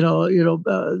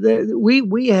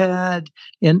had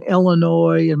in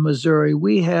Illinois and Missouri,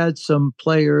 we had some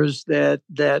players that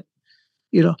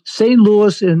St.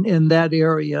 Louis in that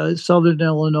area, Southern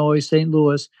Illinois, St.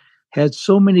 Louis, had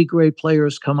so many great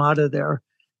players come out of there,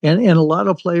 and a lot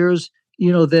of players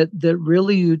that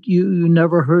really you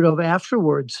never heard of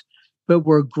afterwards, but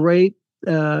were great.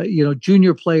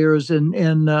 Junior players and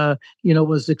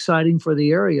was exciting for the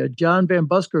area. John Van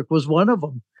Buskirk was one of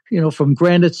them. From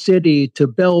Granite City to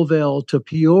Belleville to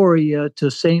Peoria to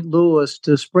St. Louis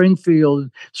to Springfield,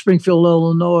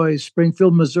 Illinois,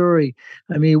 Springfield, Missouri.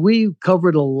 I mean, we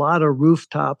covered a lot of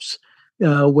rooftops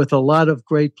with a lot of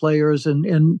great players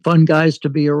and fun guys to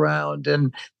be around.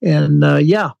 And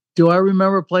yeah, do I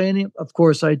remember playing him? Of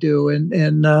course I do.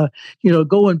 And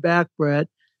going back, Brett,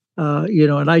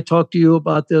 and I talk to you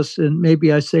about this, and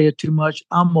maybe I say it too much.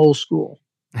 I'm old school.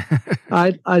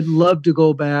 I'd love to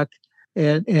go back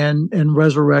and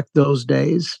resurrect those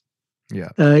days. Yeah.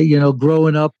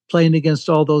 Growing up, playing against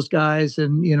all those guys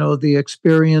and, the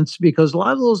experience, because a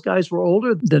lot of those guys were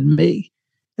older than me,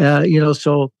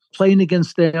 so playing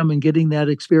against them and getting that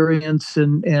experience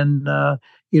and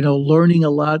learning a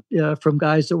lot from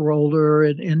guys that were older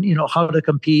and how to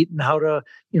compete and how to,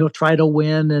 try to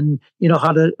win and,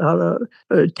 how to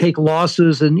take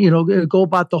losses and, go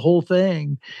about the whole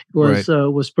thing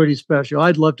was pretty special.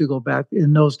 I'd love to go back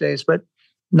in those days, but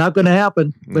not going to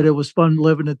happen, but it was fun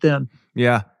living it then.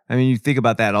 Yeah. I mean, you think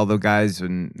about that, all the guys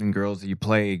and girls that you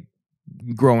play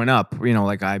growing up,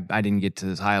 like I didn't get to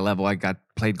this high level. I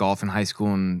played golf in high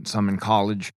school and some in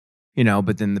college.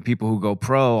 But then the people who go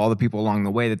pro, all the people along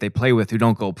the way that they play with who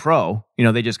don't go pro,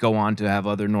 they just go on to have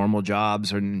other normal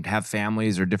jobs and have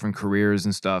families or different careers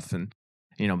and stuff. And,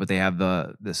 but they have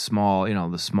the small,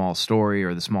 the small story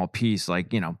or the small piece.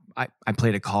 Like, I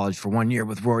played at college for 1 year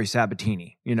with Rory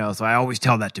Sabatini, so I always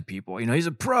tell that to people, he's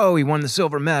a pro, he won the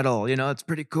silver medal, it's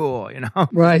pretty cool,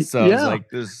 Right. So yeah. It's like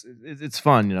it's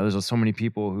fun. There's so many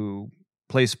people who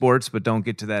play sports but don't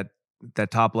get to that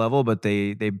top level, but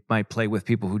they might play with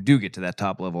people who do get to that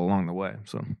top level along the way.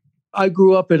 So I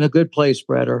grew up in a good place,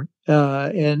 Bretter.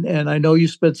 And I know you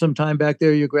spent some time back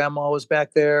there. Your grandma was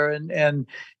back there, and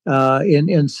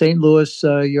in St. Louis,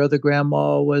 your other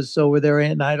grandma was over there.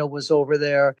 Aunt Nida was over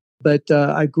there. But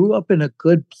I grew up in a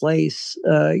good place,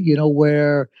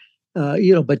 where,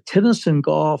 but tennis and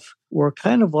golf were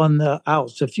kind of on the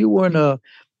outs. If you weren't a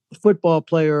football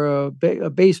player, a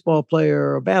baseball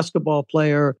player, a basketball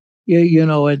player,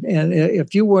 and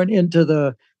if you weren't into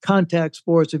the contact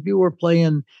sports, if you were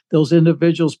playing those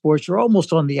individual sports, you're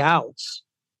almost on the outs,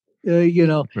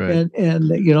 Right.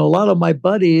 and a lot of my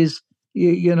buddies,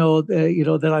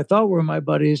 that I thought were my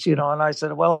buddies, and I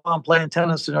said, well, I'm playing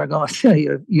tennis, and they're going,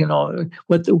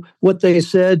 what they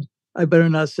said, I better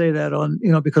not say that on,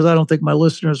 because I don't think my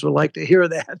listeners would like to hear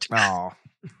that. Oh,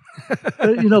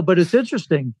 but it's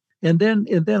interesting. And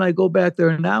then I go back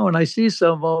there now and I see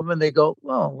some of them and they go,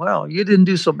 oh, well, you didn't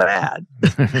do so bad.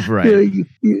 Right.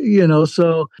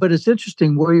 So, but it's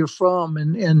interesting where you're from.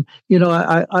 And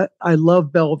I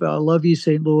love Belleville. I love East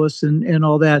St. Louis and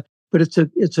all that, but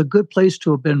it's a good place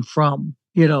to have been from.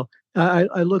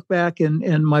 I look back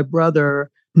and my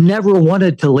brother never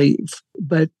wanted to leave,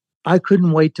 but I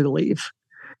couldn't wait to leave.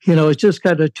 It's just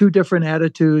kind of two different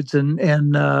attitudes and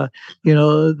the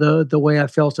way I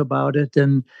felt about it.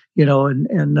 And,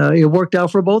 it worked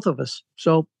out for both of us.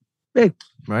 So, hey,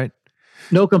 right.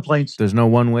 No complaints. There's no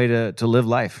one way to live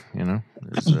life,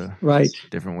 There's right.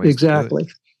 different ways. Exactly.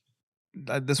 To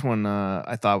do it. This one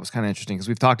I thought was kind of interesting because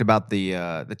we've talked about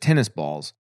the tennis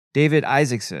balls. David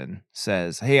Isaacson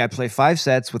says, hey, I play 5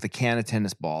 sets with a can of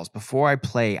tennis balls. Before I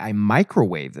play, I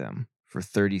microwave them for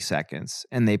 30 seconds,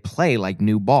 and they play like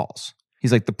new balls.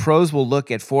 He's like, the pros will look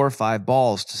at 4 or 5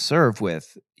 balls to serve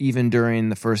with, even during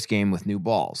the first game with new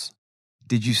balls.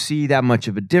 Did you see that much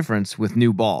of a difference with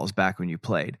new balls back when you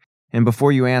played? And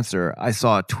before you answer, I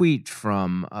saw a tweet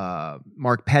from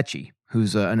Mark Pecci,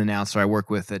 who's an announcer I work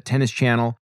with at Tennis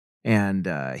Channel, and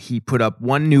he put up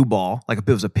one new ball, like it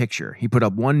was a picture. He put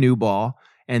up one new ball,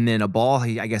 and then a ball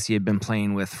I guess he had been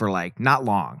playing with for like not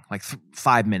long, like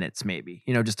 5 minutes maybe,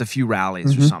 just a few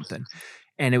rallies or something.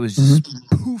 And it was just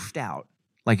poofed out.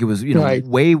 Like it was, right.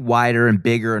 way wider and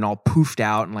bigger and all poofed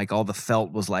out. And like all the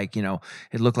felt was like, it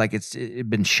looked like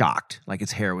it'd been shocked. Like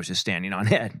its hair was just standing on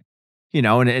end,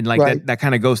 and like right. that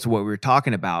kind of goes to what we were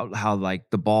talking about, how like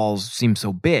the balls seem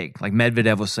so big. Like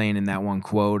Medvedev was saying in that one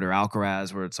quote, or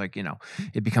Alcaraz, where it's like,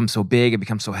 it becomes so big, it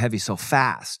becomes so heavy, so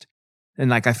fast. And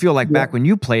like, I feel like back when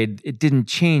you played, it didn't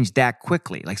change that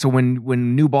quickly. Like, so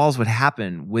when new balls would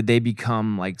happen, would they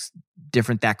become like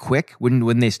different that quick?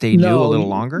 Wouldn't they stay new a little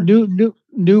longer?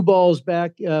 New balls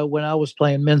back when I was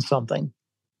playing meant something.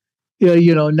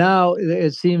 Yeah, now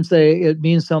it seems it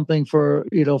means something for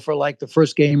like the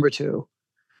first game or two.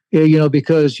 Yeah,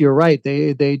 because you're right,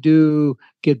 they do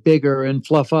get bigger and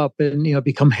fluff up and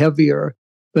become heavier.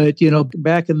 But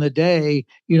back in the day,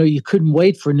 you couldn't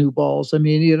wait for new balls. I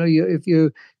mean,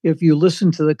 if you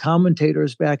listen to the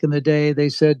commentators back in the day, they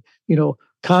said,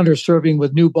 Connor serving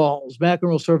with new balls,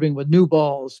 McEnroe serving with new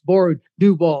balls, Borg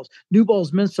new balls. New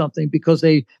balls meant something because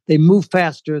they move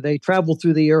faster, they travel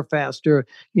through the air faster.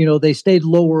 They stayed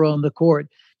lower on the court.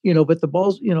 But the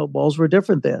balls were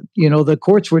different then. The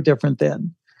courts were different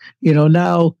then.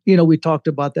 Now, we talked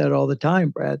about that all the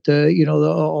time, Brad.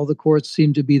 All the courts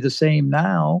seem to be the same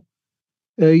now.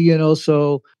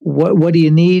 So what do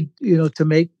you need, to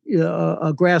make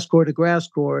a grass court,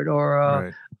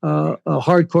 or a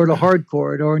hard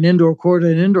court, or an indoor court,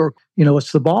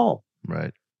 it's the ball.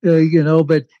 Right.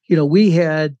 But we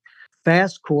had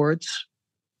fast courts,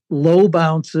 low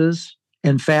bounces,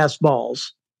 and fast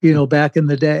balls. Back in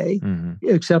the day,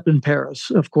 except in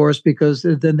Paris, of course, because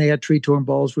then they had tree torn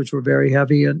balls, which were very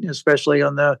heavy, and especially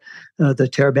on the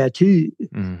terre battue.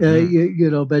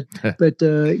 But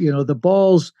the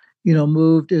balls,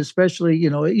 moved, especially,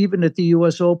 even at the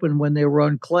U.S. Open when they were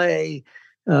on clay,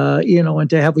 and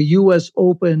to have a U.S.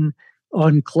 Open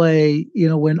on clay,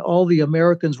 when all the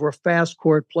Americans were fast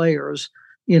court players,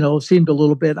 seemed a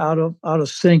little bit out of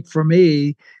sync for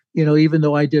me, even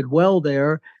though I did well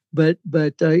there. But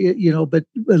at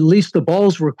least the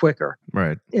balls were quicker,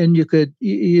 right? And you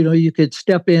could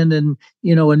step in and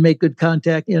and make good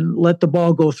contact and let the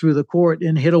ball go through the court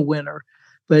and hit a winner.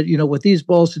 But with these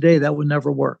balls today, that would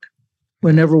never work.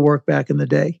 Would never work back in the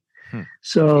day.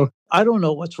 So I don't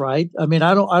know what's right. I mean,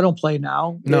 I don't play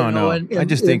now. No. I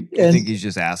just think he's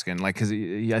just asking, like, because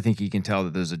I think he can tell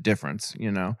that there's a difference,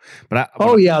 But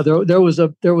there was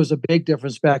a big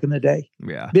difference back in the day.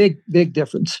 Yeah, big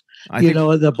difference.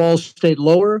 The ball stayed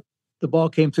lower. The ball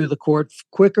came through the court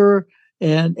quicker,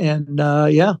 and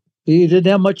you didn't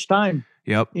have much time.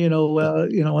 Yep.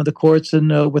 On the courts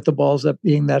and with the balls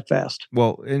being that fast.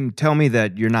 Well, and tell me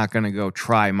that you're not going to go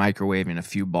try microwaving a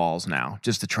few balls now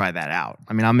just to try that out.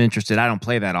 I mean, I'm interested. I don't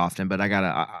play that often, but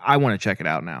I want to check it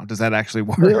out now. Does that actually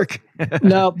work?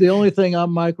 No, the only thing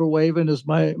I'm microwaving is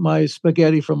my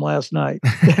spaghetti from last night.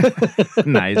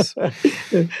 Nice.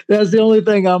 That's the only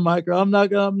thing I'm I'm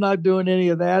not doing any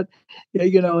of that.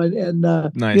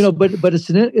 Nice. But it's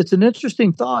an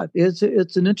interesting thought. It's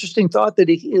an interesting thought that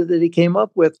he came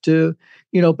up with to,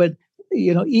 but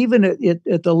even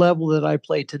at the level that I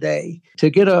play today, to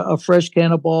get a fresh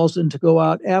can of balls and to go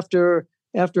out after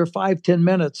 5-10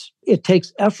 minutes, it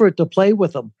takes effort to play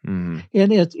with them. And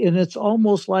it's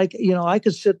almost like, I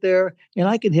could sit there and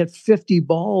I can hit 50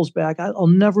 balls back. I'll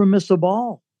never miss a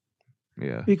ball.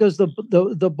 Yeah. Because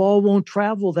the ball won't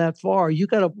travel that far. You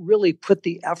got to really put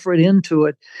the effort into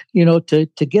it,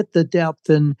 to get the depth.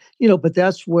 And, but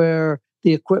that's where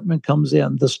the equipment comes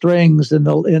in, the strings and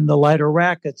the lighter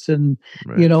rackets and,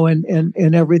 right.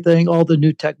 And everything, all the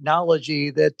new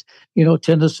technology that,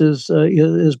 tennis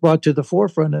is brought to the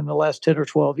forefront in the last 10 or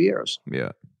 12 years.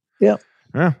 Yeah. Yeah.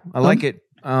 Yeah. I like it.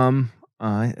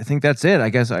 I think that's it. I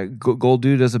guess Gold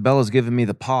Dude Isabella's giving me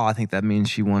the paw. I think that means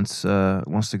she wants to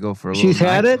go for a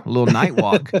little night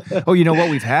walk. Oh, you know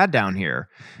what we've had down here?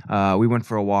 We went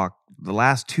for a walk. The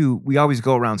last two, we always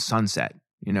go around sunset.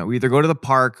 We either go to the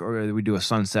park or we do a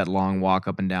sunset long walk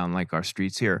up and down like our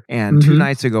streets here. And 2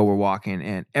 nights ago, we're walking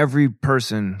and every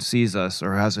person sees us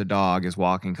or has a dog is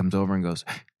walking, comes over and goes,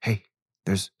 "Hey,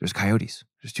 there's coyotes.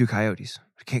 There's 2 coyotes.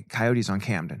 Coyotes on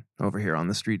Camden over here on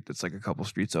the street that's like a couple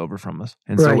streets over from us."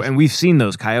 And so, and we've seen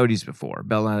those coyotes before.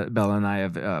 Bella and I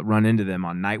have run into them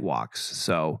on night walks.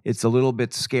 So it's a little bit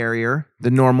scarier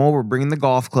than normal. We're bringing the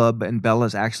golf club and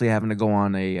Bella's actually having to go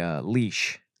on a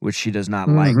leash, which she does not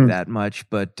like that much,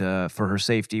 but for her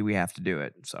safety, we have to do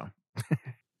it. So,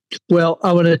 well,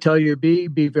 I want to tell you,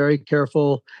 be very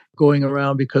careful going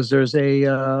around because there's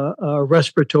a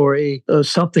respiratory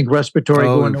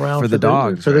going around for the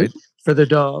dogs, right? For the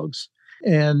dogs,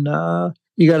 and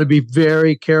you got to be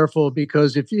very careful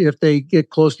because if they get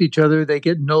close to each other, they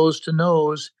get nose to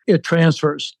nose, it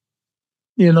transfers.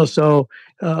 So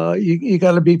you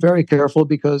got to be very careful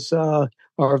because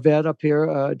our vet up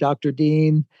here, Dr.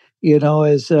 Dean,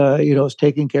 is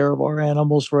taking care of our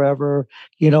animals forever.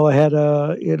 I had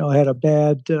a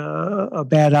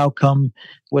bad outcome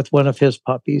with one of his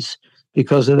puppies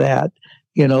because of that.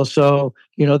 So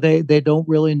they don't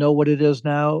really know what it is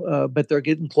now, but they're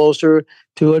getting closer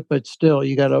to it. But still,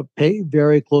 you got to pay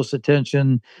very close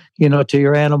attention, to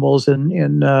your animals, and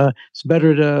it's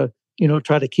better to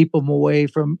try to keep them away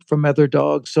from other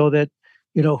dogs so that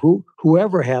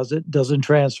whoever has it doesn't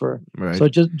transfer. Right. So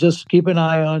just keep an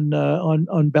eye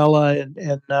on Bella,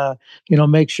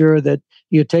 and make sure that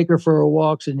you take her for her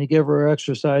walks and you give her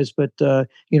exercise, but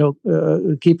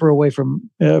keep her away from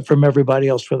everybody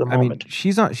else for the moment.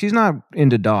 She's not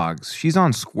into dogs. She's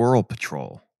on squirrel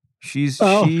patrol. She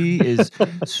is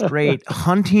straight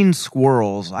hunting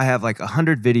squirrels. I have like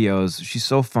 100 videos. She's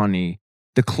so funny.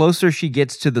 The closer she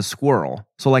gets to the squirrel,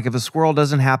 so like if a squirrel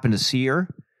doesn't happen to see her,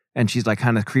 and she's like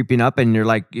kind of creeping up, and you're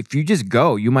like, if you just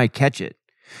go, you might catch it.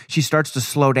 She starts to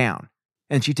slow down,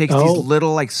 and she takes these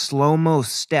little like slow-mo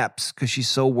steps because she's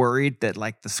so worried that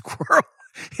like the squirrel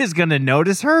is going to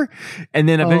notice her. And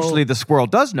then eventually the squirrel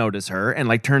does notice her and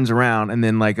like turns around and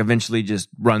then like eventually just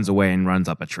runs away and runs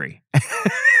up a tree.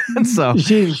 And so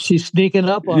she's sneaking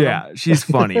up on him. She's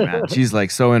funny, man. She's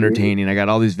like so entertaining. I got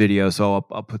all these videos, so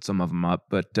I'll put some of them up.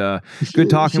 But good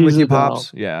talking with you,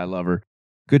 Pops. Yeah, I love her.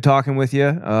 Good talking with you.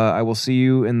 I will see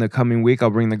you in the coming week. I'll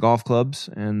bring the golf clubs,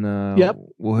 and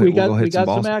we'll go hit some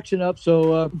balls. Some action up,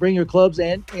 so bring your clubs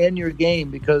and your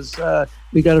game, because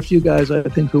we got a few guys I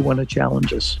think who want to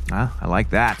challenge us. I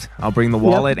like that. I'll bring the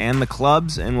wallet and the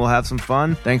clubs, and we'll have some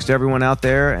fun. Thanks to everyone out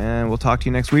there, and we'll talk to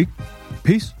you next week.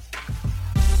 Peace.